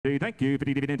Thank you.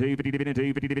 50 dividend 2, 50 dividend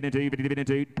 2, 50 dividend 2, 50 dividend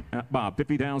 2. Bob,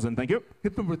 50,000. Thank you.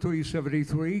 Hip number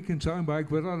 373, consigned by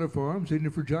Gwinnett Farms, in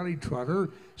for Johnny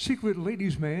Trotter. Secret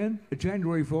Ladies Man, a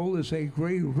January foal is a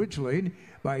gray Ridgeline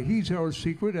by He's Our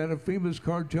Secret, and a famous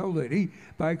cartel lady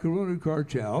by Corona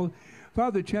Cartel.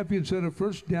 Father Champion set a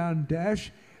first down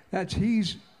dash. That's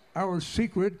He's Our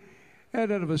Secret.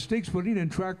 And out of a stakes winning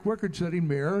and track record setting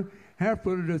mare, half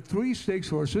brother to 3 stakes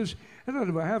horses, and out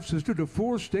of a half sister to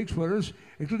 4 stakes winners,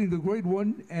 including the Grade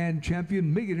 1 and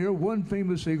Champion Millionaire, one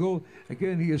famous eagle.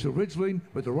 Again, he is a Ridgeline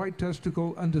with the right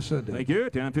testicle undescended. Thank you.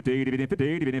 Down 50, dividend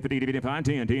 50, dividend 50, dividend 5,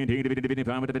 10, 10, dividend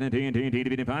 5, dividend 10, 10,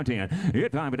 dividend 5, 10.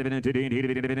 Hit 5, dividend 10,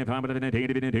 dividend 5, dividend 10,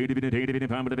 dividend 2, dividend 10, dividend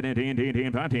 5, dividend 10, 10,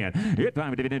 10, 5, 10. Hit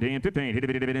 5, dividend 10, 15,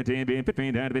 dividend 10, dividend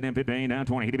 15, down dividend 15, down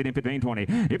 20, dividend 15, 20.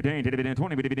 Hit 10, dividend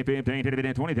 20, dividend 15,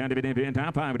 dividend 20, down dividend 15,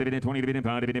 down 5, dividend 20, dividend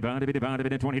 5, dividend 5, dividend 5,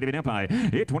 dividend 20, dividend 5.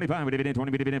 Hit 25, dividend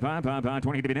 20, dividend 5, 5, 5,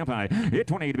 20, dividend 5. Hit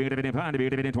 20, dividend 5,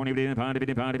 dividend 20, dividend 5,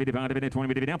 dividend 5, dividend 5, dividend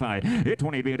 20, dividend 5. Hit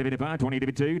 20, dividend 5, 20,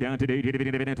 dividend 2, down to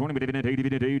dividend 20, dividend 2,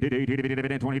 dividend 2,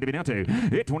 dividend 20, dividend 2.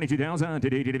 Hit 22,000,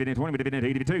 dividend 20,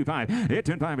 dividend 2, 5. Hit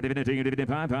 25, dividend 2, dividend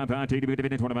 5, 5, 5,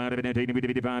 dividend 25, dividend 2,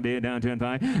 dividend 5, down 10,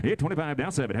 5. Hit 25,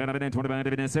 down 7. Head dividend 25,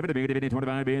 dividend 7, dividend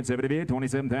 25, dividend 7, dividend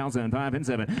 27,000, 5 and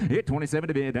 7. Hit 27,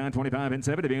 dividend down 25 and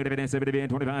 7, dividend 7, dividend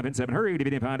 25 and 7. Hurry,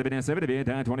 dividend 5, dividend 7, dividend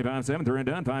down 25, 7, 3 and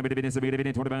done 5, dividend 7,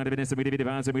 dividend 25, dividend 7, dividend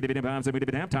 5, 7, dividend 5, 7,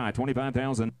 dividend half tie,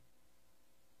 25,000.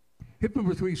 Hip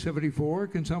number 374,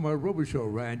 Consama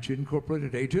Robichaux Ranch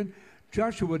Incorporated agent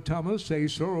Joshua Thomas, a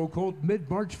Sorrow Colt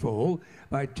mid-March foal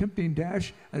by Tempting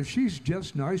Dash, and She's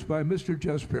Just Nice by Mr.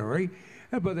 Just Perry.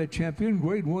 And by the Champion,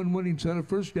 Grade 1 winning set of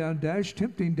first down dash,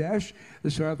 Tempting Dash,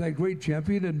 the star of that great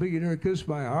Champion, and Millionaire Kiss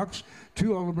by Hawks.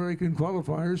 2 All-American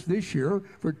qualifiers this year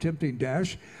for Tempting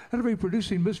Dash. And a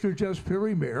producing Mr. Just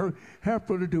Perry mare, half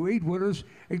brother to 8 winners,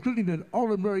 including an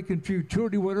All-American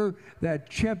Futurity winner, that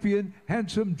Champion,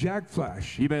 Handsome Jack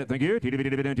Flash. You bet, thank you. 50,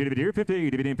 dividend 50,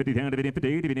 dividend 50, down dividend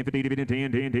 50, dividend 50, dividend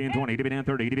 10, 10, 10, 20, dividend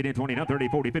 30, dividend 20, now 30,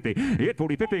 40, 50. Hit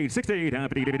 40, 50, 60, down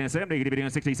 50, dividend 70,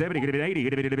 dividend 60, 70, dividend 80,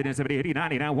 dividend 70, 80,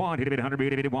 90, now 1, dividend 100,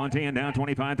 dividend 110, down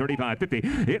 25, 35, 50.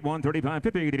 Hit 135,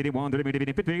 50, dividend 1,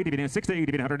 dividend 50, dividend 60,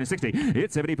 dividend 160.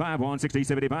 Hit 75, 160,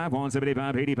 75,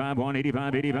 175, 85,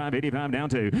 185, 85, 85, down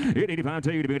 2. Hit 85,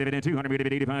 2, dividend 200,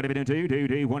 dividend 85, dividend 2, 2,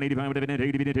 2, 185, dividend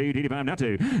 2, dividend 2, 85, now 2.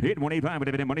 Hit 185,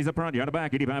 dividend money's up front, you're on the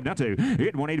back, 85, now 2.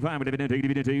 Hit 185, dividend 2,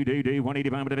 dividend 2, 2, 2,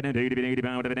 185, dividend 2, dividend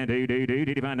 85, dividend 2, 2, 2,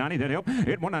 85, 90, that help.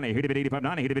 Hit 190, hit dividend 85,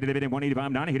 90, hit dividend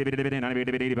 185, 90, hit dividend 90,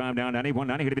 dividend 85, down 90,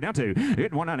 190, hit dividend 2.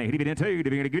 Hit 190, hit dividend 2,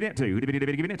 dividend good at 2,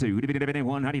 dividend 2, dividend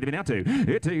 1, 90, dividend 2.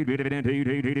 Hit 2, dividend 2,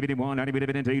 2, dividend 1, 90,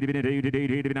 dividend 2, dividend 2,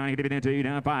 dividend 90, dividend 2,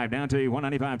 down 5, down 2,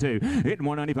 195, 2. Hit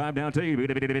 195, down 2,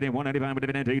 dividend 195,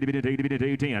 dividend 2, dividend 2, dividend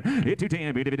 2, 10. Hit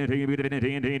 210, dividend 2, dividend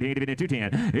 10, 10, dividend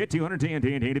 210. Hit 210,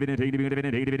 10, dividend 2,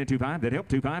 dividend 2, dividend 25, that help,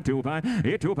 25, 205.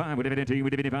 Hit 205, dividend 2,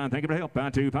 dividend 5, thank you for help,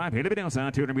 25. Hit dividend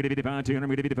outside, 200, dividend 5,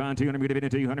 200, dividend 5, 200,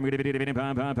 dividend 200, dividend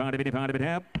 5, 5, 5, dividend 5, dividend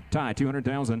help, tie,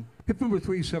 200,000. Hip number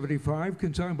 375,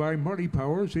 consigned by Marty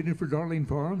Powers, in for Darling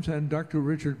Farms, and Dr.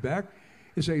 Richard Beck,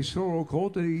 is a Sorrow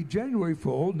Colt, a January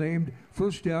foal named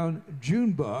First Down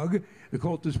Junebug. The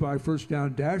colt is by First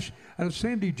Down Dash, and a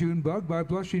Sandy Junebug by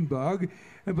Blushing Bug,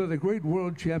 and by the great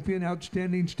world champion,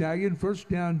 Outstanding Stallion, First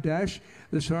Down Dash,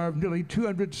 the star of nearly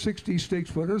 260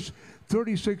 stakes winners,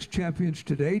 36 champions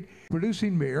to date.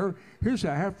 Producing mare, here's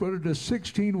a half brother to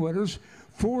 16 winners,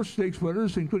 4 stakes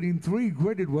winners, including 3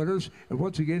 graded winners. And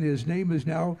once again, his name is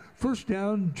now First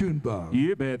Down Junebug.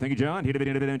 You bet. Thank you, John. Hit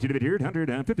dividend 2, dividend 100,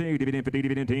 down 50, dividend 50,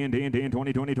 dividend 10, 10, 10,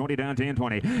 20, 20, 20, down 10,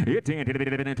 20. Hit 10,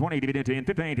 dividend 20, dividend 10,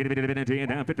 15, dividend 10,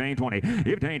 down 15, 20.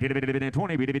 Hit 10, dividend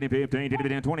 20, dividend 15,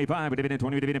 dividend 25, dividend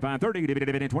 20, dividend 5, 30,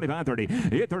 dividend 25, 30.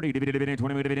 Hit 30, dividend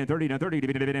 20, dividend 30, down 30,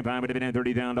 dividend 5, dividend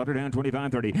 30, down, down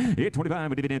 25, 30. Hit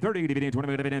 25, dividend 30, dividend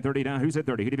 20, dividend 30, down. Who said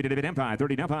 30? Hit dividend 5,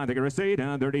 30, down 5. Take a rest, stay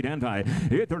down 30, down 5.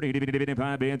 Hit 30, dividend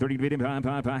 5, band 30, dividend 5,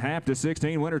 5, 5, half to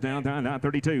 16 winners down, down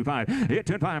 32, 5. Hit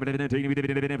 10, 5, dividend 2,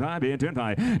 dividend 5, band 10,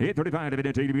 5. Hit 35,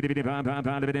 dividend 2, dividend 5, 5,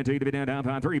 5, dividend 2, dividend down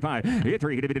 5, 3, 5. Hit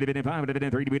 3, dividend 5,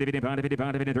 dividend 3, dividend 5, dividend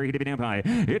 5, dividend 3, dividend 5.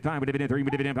 Hit 5, dividend 3,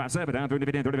 dividend 5, 7, down 3,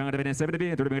 dividend 35, dividend 7,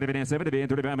 dividend 7, dividend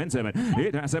 35, and 7.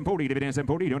 Hit 740, dividend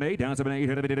 740, down 8, down 7, 8,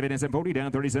 dividend 740,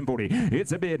 down 30, 740. Hit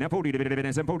 7 bid, now 40,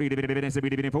 dividend 740, dividend 7,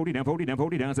 dividend 40, down 40, down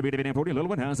 40, down 7, dividend 40, little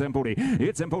one, down 740.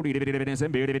 Hit 740, dividend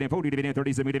 7, dividend 40, dividend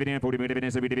 37, dividend 40,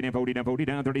 dividend 7, dividend 40, down 40,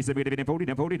 down 37, dividend 40,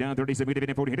 down 40, down 37,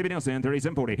 dividend 40, hit dividend 7,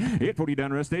 37, 40. Hit 40,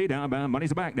 down rest, stay down, bound,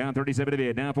 money's back, down 37,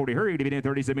 dividend, down 40, hurry, dividend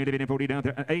 37, dividend 40,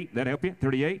 down 8, that help you,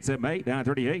 38, 7, 8, down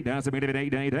 38, down 7, dividend 8,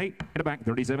 down 8, 8, in the back,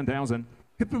 37,000.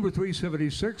 Hip number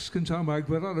 376, consigned by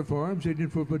Gwinnett Farms,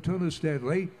 agent for Platona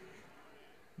Stanley.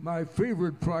 My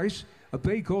favorite price, a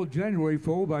bay called January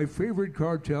Foal by Favorite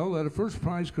Cartel at a first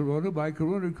prize Corona by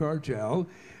Corona Cartel.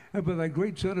 And by that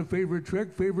great son of Favorite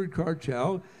Trick, Favorite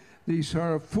Cartel. These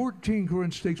are 14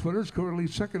 current stakes winners, currently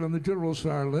second on the general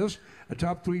sire list, a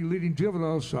top 3 leading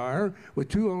juvenile sire with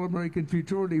 2 All-American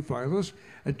Futurity finalists.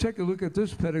 And take a look at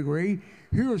this pedigree.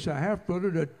 Here's a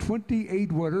half-brother to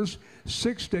 28 winners,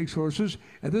 6 stakes horses,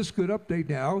 and this good update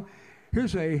now.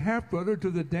 Here's a half-brother to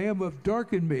the dam of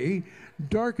Darken Me.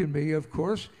 Darken Me, of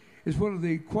course, is one of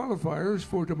the qualifiers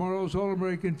for tomorrow's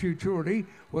All-American Futurity,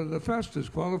 one of the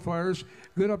fastest qualifiers.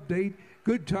 Good update,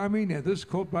 good timing, and this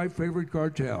colt by Favorite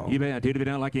Cartel. You bet. Dividend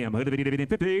out like him. Dividend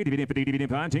 50, dividend 50, dividend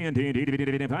 5, 10, 10,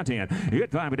 dividend 5, 10.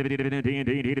 Hit 5, dividend 10, 10,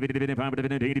 dividend 5,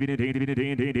 dividend 10, dividend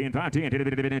 10, dividend 5, 10,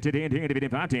 dividend 10, 10,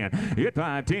 dividend 5, 10. Hit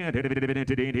 5, 10, dividend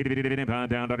 10, dividend 5,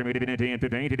 down, dividend 10,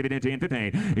 15, dividend 10,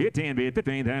 15. Hit 10,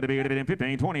 15, down, dividend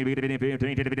 15, 20, dividend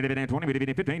 15, dividend 20,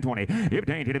 dividend 15, 20. Hit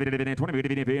 10, dividend 20,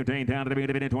 dividend 15, down,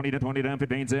 dividend 20, 20, down,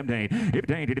 15, 17. Hit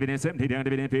 10, dividend 17, down,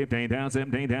 dividend 15, down,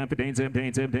 17, down, 15,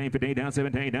 17, 17, 15, down,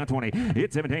 17, down, 20.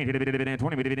 Hit 17, dividend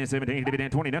 20, dividend 17,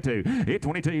 dividend 20, down 2. Hit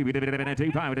 22, dividend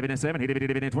 2, 5, dividend 7,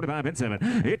 dividend 25, and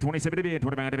 7. Hit 27, dividend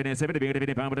 25, dividend 7,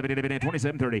 dividend 5, dividend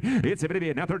 27, 30. Hit 7,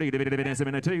 dividend, now 30, dividend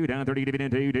 7, 2, down 30,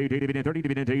 dividend 2, dividend 30,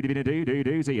 dividend 2, dividend 2,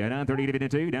 2, see ya, down 30,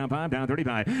 dividend 2, down 5, down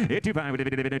 35. Hit 25,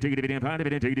 dividend 2, dividend 5,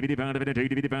 dividend 2, dividend 5, dividend 2,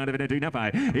 dividend 5, dividend 2, down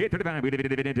 5. Hit 35,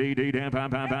 dividend 2, down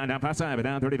 5, 5, 5, down 5, 7,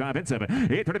 down 35, and 7.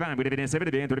 Hit 35, dividend 7,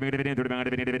 dividend 35,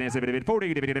 dividend 7, dividend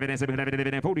 40, dividend 7,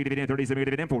 dividend 40, dividend 37,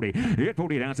 dividend 40. Hit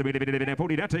 40, down 7, dividend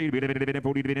 40, down 2, dividend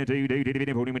 40, dividend 2,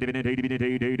 dividend 40,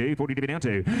 dividend 2, 40, dividend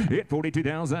 2. Hit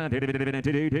 42,000, dividend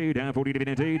 2, down 40,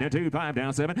 dividend 2, down 2, 5,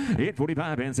 down 7. Hit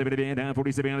 45 and 7, dividend down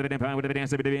 47, dividend 5, dividend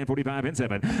 7, dividend 45 and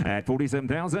 7. At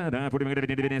 47,000, down 40,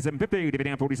 dividend 750,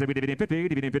 dividend 47, dividend 50,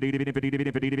 dividend 50, dividend 50,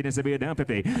 dividend 50, dividend 7, down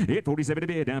 50. Hit 47,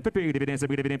 dividend down 50, dividend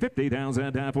 7, dividend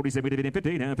 50,000, down 47, dividend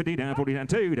 50, down 50, down 40, down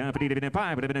 2, down 50, dividend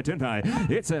 5, dividend 10, 5.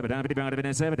 Hit 7, down 50,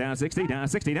 dividend 7, down 60, down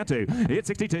 60, down 2. Hit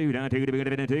 62, down 2,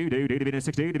 dividend 2, dividend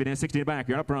 60, dividend 60 back.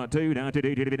 You're up front, 2, down 2,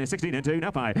 dividend 60, down 2,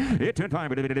 down 5. Hit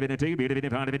 25, dividend 2,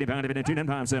 dividend 5, dividend 2, down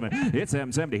 5, 7. Hit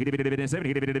 7, 70, dividend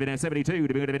 70, dividend 72,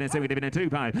 dividend 70, dividend 2,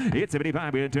 5. Hit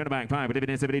 75, turn back 5,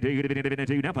 dividend 72, dividend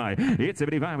 2, down 5. Hit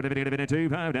 75, dividend 2,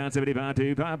 5, down 75,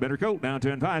 2, 5. Better coat, down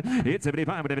turn 5. Hit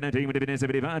 75, dividend 2, dividend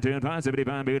 75, turn 5,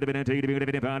 75, dividend 2,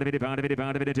 dividend 5,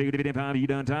 dividend 2, dividend 5. You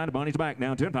done tied, the bonnie's back,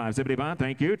 down turn 5, 75,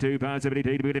 thank you, 2, 5,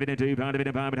 72, dividend 2, 5,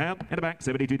 dividend 5, and half, and the back,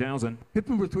 72,000. Hit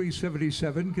number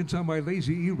 377, consigned by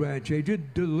Lazy E Ranch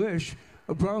agent Delish,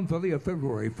 a brown filly of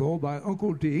February foal by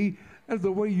Uncle D, and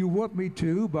The Way You Want Me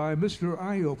To by Mr.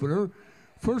 Eye Opener.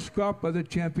 First crop by the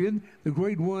champion, the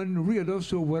Grade 1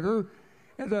 Riadoso winner,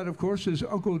 and that, of course, is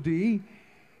Uncle D.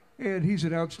 And he's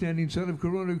an outstanding son of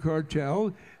Corona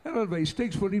Cartel. And out of a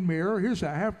stakes-winning mare, here's a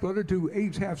half-brother to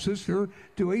 8 half-sister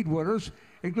to 8 winners,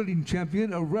 including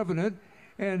champion, a Revenant,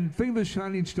 and famous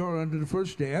Shining Star under the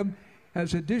first dam.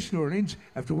 Has additional earnings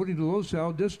after winning the Los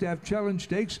Al Distaff Challenge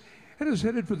Stakes and is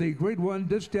headed for the Grade 1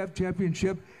 Distaff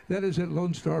Championship that is at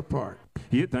Lone Star Park.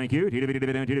 Hit, thank you.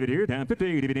 Dividend down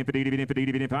 50, dividend 50, dividend 50,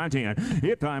 dividend 5, 10.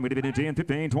 Hit 5, dividend 10,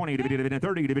 15, 20, dividend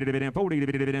 30, dividend 40,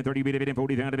 dividend 30, dividend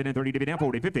 40, down, dividend 30, dividend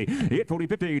 40, 50. Hit 40,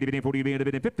 50, dividend 40,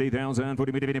 dividend 50,000,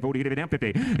 40, dividend 40, dividend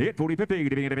 50. Hit 40, 50,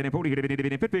 dividend 40,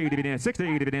 dividend 50, dividend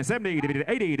 60, dividend 70, dividend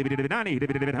 80, dividend 90,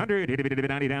 dividend 100, dividend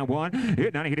 90, down 1.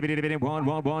 Hit 90, dividend 1,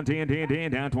 1, 1, 10, 10,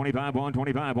 10, down 25, 1,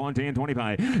 25, 1, 10,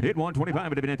 25. Hit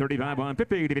 125, dividend 35,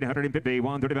 150, dividend 150,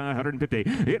 135, 150.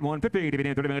 Hit 150,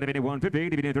 dividend 35, dividend 150,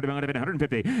 dividend 35, dividend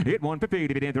 150. Hit 150,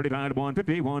 dividend 35,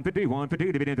 150, 150,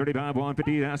 150, dividend 35,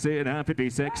 150, that's it, 50,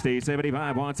 60,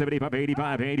 75, 175,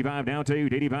 85, 85, down 2,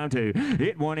 85, 2.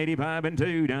 Hit 185 and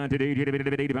 2, down to 2,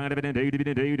 dividend 85, dividend 2,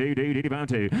 dividend 2, 85,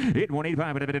 2. Hit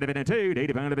 185, dividend 2,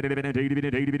 85, dividend 2,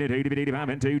 dividend 2, dividend 2, dividend 85,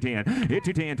 and 210. Hit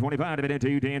 210, 25, dividend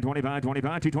 210, 25,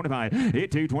 25, 225.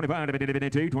 Hit 225,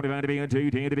 dividend 2, 25, dividend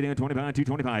 210, dividend 25,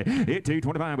 225. Hit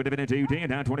 225, dividend 210,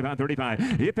 down 25, 35.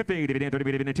 Hit 50, dividend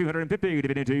 30, dividend 250,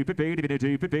 dividend 250, dividend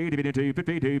 250, dividend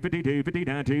 250, 250, 250,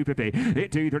 down 250.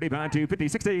 Hit 235, 250,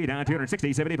 60, down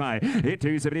 260, 75. Hit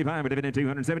 275, dividend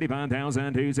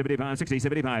 275,000, 275, 60,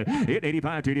 75. Hit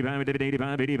 85, 285, dividend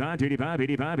 85, 85, 285,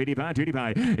 85, 85,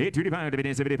 285. Hit 285,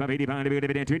 dividend 75, 85,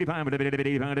 dividend 285, dividend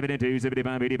 85, dividend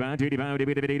 275, 85, 285,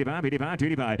 dividend 85, 85,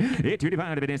 285. Hit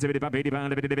 285, dividend 75, 85,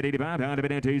 dividend 85,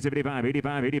 dividend 275,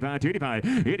 85, 85,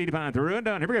 285. Hit 85, through and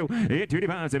done. Here we go. Hit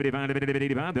 285, 75, dividend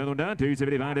 85, done,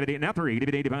 275, dividend now 3,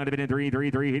 dividend 85, dividend 3,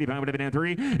 3, 3, 85, dividend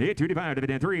 3, hit 2,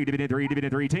 dividend 3, dividend 3,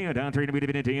 dividend 3, 10, down 3,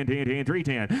 dividend 10, 10, 10, 3,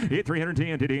 10, hit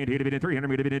 310, dividend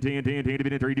 300, dividend 10, 10, 10,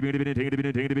 dividend 3, dividend 10,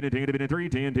 dividend 10, dividend 10, dividend 3,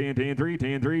 10, 10, 10, 3,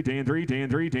 10, 3, 10, 3, 10,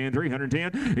 3, 10,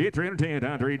 310, hit 310,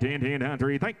 down 3, 10, 10, down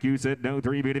 3, thank you, said no,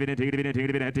 3, dividend 2, dividend 2,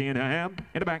 dividend 10, I have,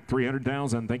 in the back,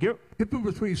 300,000, thank you. Hit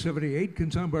number 378,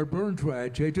 consigned by Burns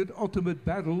Ranch Agent, Ultimate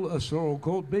Battle, a Sorrel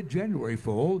Colt, mid-January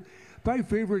foal. By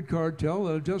Favorite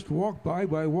Cartel, just walk by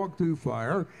walk through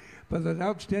fire. By that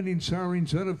outstanding siren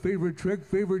son of Favorite Trick,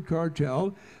 Favorite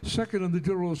Cartel, second on the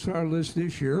General Star list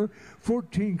this year.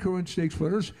 14 current stakes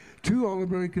winners, 2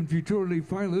 All-American Futurity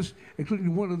finalists,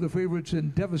 including one of the favorites in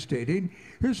Devastating.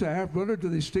 Here's a half runner to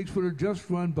the stakes winner just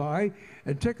run by,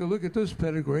 and take a look at this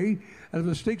pedigree. Out of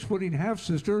a stakes winning half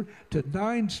sister to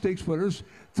 9 stakes winners,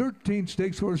 13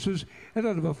 stakes horses, and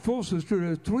out of a full sister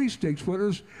to 3 stakes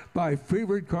winners by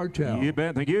Favorite Cartel. You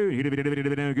bet, thank you.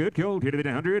 Good, cold,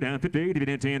 100, 50,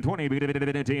 10, 20,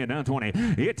 10, down 20,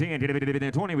 hit 10,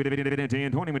 20,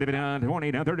 10, 20,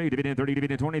 20, down 30, 30,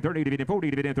 20, 30,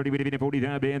 40, 30, 40,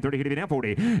 down 30, down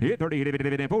 40, hit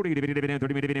 30, 40,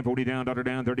 30, 40, down,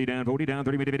 down 30, down 40, down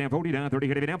 30, 40, down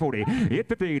 30, down 40, hit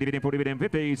 50, 40,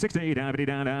 50, 60, down 50,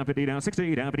 down 50, down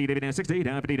 60, down 50, 60,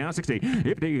 down 50, down 60,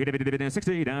 50,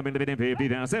 60, down 50,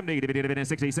 down 70,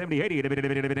 60, 70, 80, 90,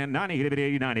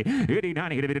 80, 90, 80,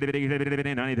 90,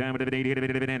 90, down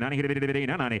 80,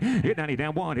 90, hit 90,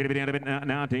 down 1, hit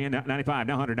now 10, 95,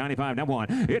 now 100, 95, now 1,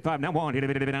 hit 5, now 1, hit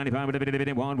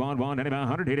 95, 1,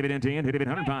 100, hit 10, hit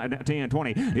 105, 10,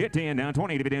 20, hit 10, down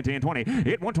 20, hit 10, 20,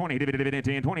 hit 120, hit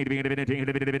 10, 20,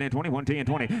 hit 21, 10,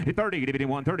 20, hit 30, hit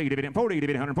 130, hit 40, hit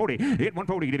 140, hit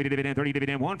 140, hit 30, hit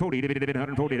 140, hit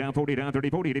 140, down 40, down 30,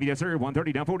 40, hit yes sir,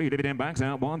 130, down 40, hit backs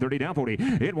out, 130, down 40,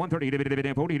 hit 130,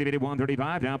 hit 40, hit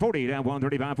 135, down 40, down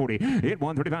 135, 40, hit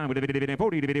 135, hit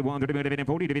 40, hit 130,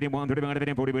 40, hit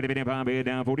 135, 40,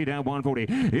 down 40, down 140,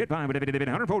 hit 5,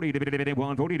 140,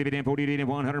 140, 40,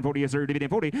 140, yes sir,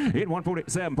 40, hit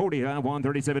 147, 40,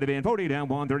 137, 40, down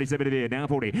 137, down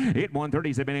 40, hit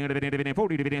 137,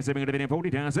 40, 40,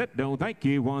 down set, no thank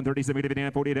you,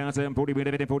 137, 40, down 7,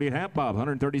 40, half Bob,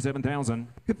 137,000.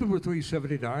 Hit number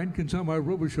 379, consigned by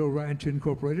Robichaux Ranch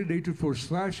Incorporated, agent for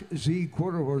 /Z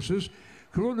quarter horses,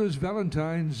 Corona's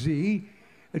Valentine Z.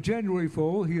 A January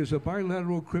foal, he is a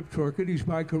bilateral Crypt Orchid. He's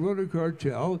by Corona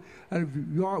Cartel. Out of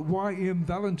YM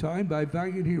Valentine by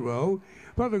Valiant Hero.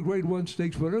 Brother Grade 1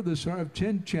 Stakes winner, the sire of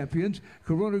 10 champions,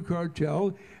 Corona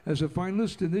Cartel, as a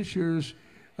finalist in this year's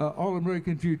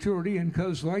All-American Futurity and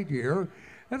Cuz Lightyear.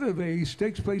 Out of a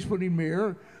stakes place winning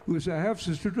mare, who is a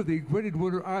half-sister to the graded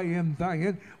winner I Am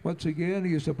Valiant. Once again,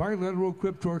 he is a bilateral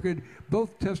Crypt Orchid.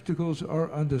 Both testicles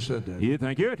are undescended. Yeah,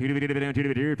 thank you.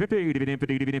 50,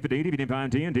 50, 5,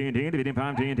 10, 10,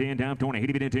 5, 10, 10, down 20,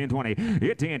 10, 20,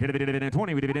 hit 10, 20, 20, 30,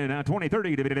 20, 30, down 20,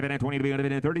 30,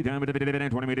 30,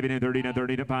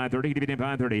 5, 30,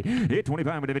 5, 30, hit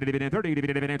 25, 30,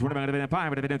 25, 30,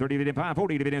 5,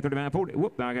 40, 35, 40,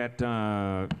 whoop, I got,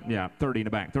 30 in the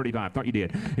back, 35, thought you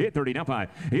did. Hit 30, down 5,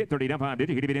 hit 30, down 5, did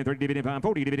you hit 30, 5,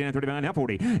 40, 35, down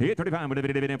 40, hit 35, 40,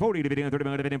 35, 40,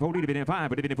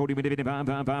 5, 40,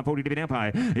 40,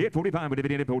 5, hit 45, 40,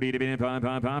 5,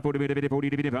 40,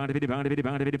 40,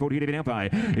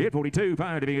 5, hit 42,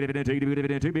 5, 2, 5,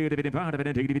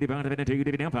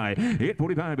 hit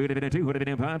 45, 2,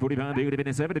 45,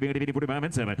 7, 45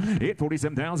 and 7, hit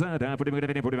 47,000, 45,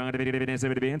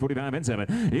 7, 45 and 7,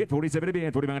 hit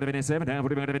 47, 45 and 7,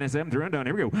 45 and 7, 3 done,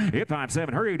 here we go, hit 5,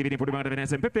 7, hurry, 45 and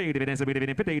 7, 50,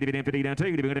 50, down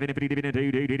 2,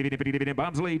 50,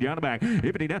 Bob's lead, down the back,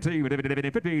 50, down 2,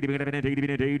 50,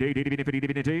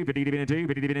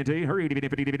 hurry,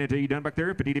 50, down back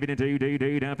there, 50,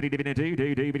 down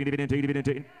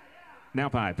 50, now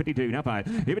 5, 52, now 5,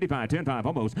 55, 10, 5,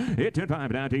 almost, hit 10,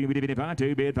 5, down 2, 55,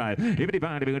 2, bid 5,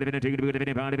 55,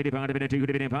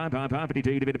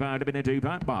 52,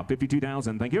 Bob,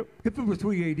 52,000, thank you. Hit number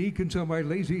 380, consigned by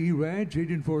Lazy E Ranch,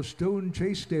 agent for Stone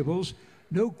Chase Stables.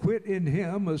 No Quit in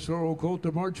Him, a Sorrel Colt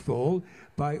to March foal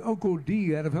by Uncle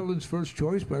D out of Helen's First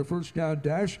Choice by First Down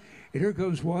Dash. And here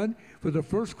comes one for the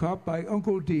first crop by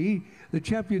Uncle D, the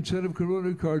champion son of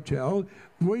Corona Cartel,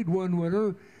 Grade 1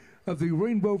 winner of the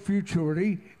Rainbow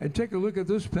Futurity. And take a look at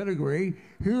this pedigree.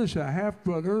 Here's a half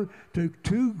brother to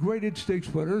 2 graded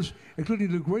stakes winners,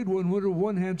 including the Grade 1 winner,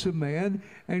 One Handsome Man,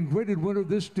 and graded winner,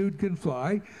 This Dude Can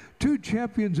Fly. 2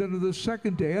 champions under the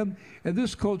second dam, and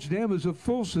this colt's dam is a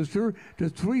full sister to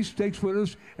 3 stakes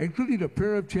winners, including a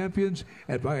pair of champions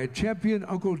and by a champion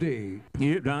Uncle D.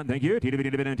 Yep, Don, thank you.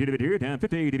 Down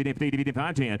 50, dividend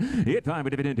 5, 10. Hit 5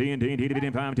 with dividend 10,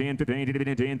 dividend 5, 10, 15,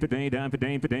 dividend 10, 15, down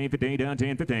 15, 15, 15, down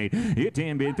 10, 15. Hit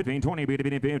 10, bid 15, 20,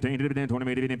 dividend 15, dividend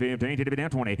 20, dividend 15,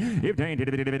 dividend 20. Hit 10,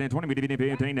 dividend 20, dividend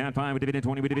 15, down 5 with dividend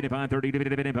 20, dividend 5, 30,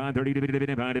 dividend 5, 30,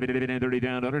 dividend 5, dividend 30,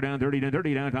 down, 30, down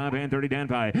 30, down 5, and 30, down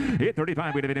 5. Hit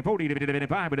 35 with dividend 40, dividend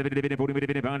 5 with dividend 40,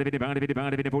 dividend 5, dividend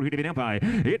 5, dividend 40, dividend 5.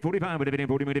 Hit 45 with dividend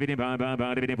 40, dividend 5,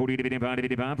 dividend 40, dividend 5,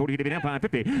 dividend 5, 40, dividend 5,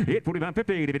 50. Hit 45,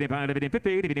 50, dividend 5, dividend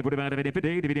 50, dividend 45, dividend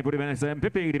 50, dividend 45, 7,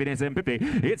 50, dividend 7, 50.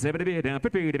 Hit 7 dividend down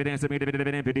 50, dividend 7,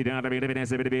 dividend 50, down dividend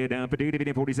 7, dividend down 50,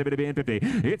 dividend 47, dividend 50.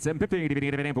 Hit 7, 50,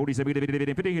 dividend 47,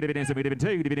 dividend 50, dividend 7, dividend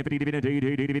 2, dividend 50, dividend 2,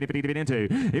 dividend 50, dividend 2.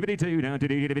 Dividend 2 down to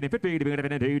dividend 50,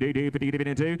 dividend 2, dividend 50,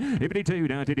 dividend 2. Dividend 2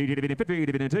 down to dividend 50,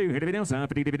 dividend 2. Dividend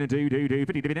 50, dividend 2,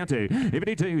 50, dividend 2.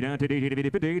 Dividend 2 down to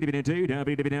dividend 50, dividend 2, down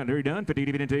dividend done 50,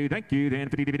 dividend 2. Thank you. Then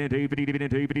 50, dividend 2, 50,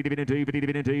 dividend 2, 50, dividend 2, 50,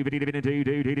 dividend 2, 50, dividend 2,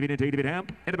 dividend 2, dividend out.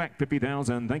 In the back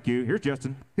 50,000. Thank you. Here's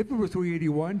Justin. Hip number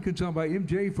 381, consigned by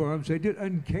MJ Farms. They did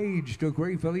Uncaged, a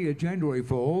gray filly, a January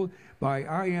foal by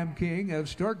I Am King.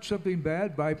 Start Something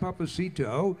Bad by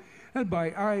Papacito. And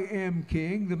by I Am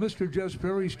King, the Mr. Just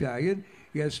Perry Stallion.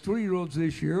 He has 3-year-olds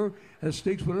this year, has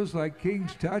stakes winners like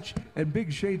King's Touch and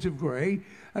Big Shades of Gray.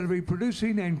 Out of a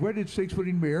producing and graded stakes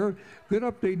winning mare, good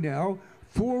update now.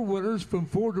 4 winners from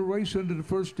 4 to race under the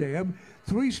first dam,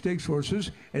 3 stakes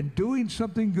horses, and Doing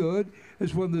Something Good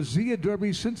has won the Zia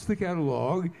Derby since the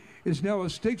catalog, is now a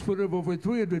stakes winner of over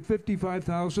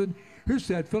 $355,000. Here's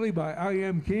that filly by I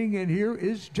Am King, and here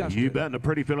is Justin. You bet, a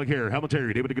pretty filly here. How much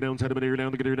are you able to go down, set him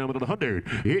down, to get down to the 100.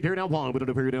 Hit here now, one, but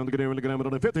it'll appear down to get down to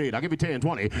the 50. I'll give you 10,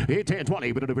 20. Hit 10,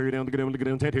 20, but it'll appear down to get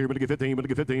down 10 here, but get 15, but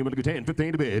get 15, but get 10,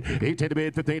 15 to bid. Hit 10 to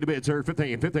bid, 15 to bid, sir,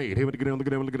 15, 15. He would get down to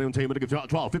get down 10, but get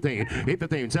 12, 15. Hit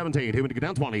 15, 17. He would get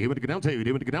down 20. He would get down 2.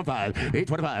 He would get down 5. Hit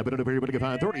 25, but it'll appear, but get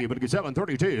 5, 30, but get 7,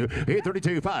 32. Hit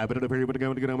 32, 5, but it'll appear, but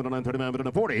get down on 39,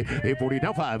 but 40. Hit 40,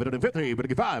 down 5, but at 50, but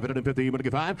get 5, but at 50, but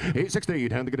get 5. Hit 60,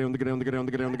 down to get down.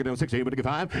 60, but get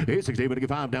 5. Hit 60, but get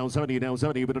 5. Down 70,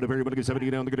 but at a very, but get 70,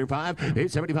 down to get 5.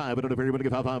 Hit 75, but at a very, but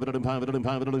get 5, but at 5, but at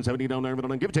 5, but at 70, down there, but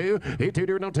at give 2. Hit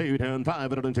 2, down 2, down 5,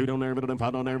 but at 2, down there, but at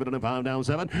 5, down there, but at 5, down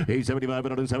 7. Hit 75,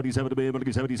 but at 77 to be, but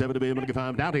get 77 to be, but get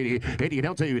 5, down 80. 80,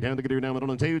 down 2, down to get down, but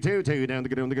on 2, 2, 2, down to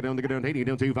get down, 80,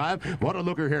 down 2, 5. What a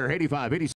looker here, 85, 86.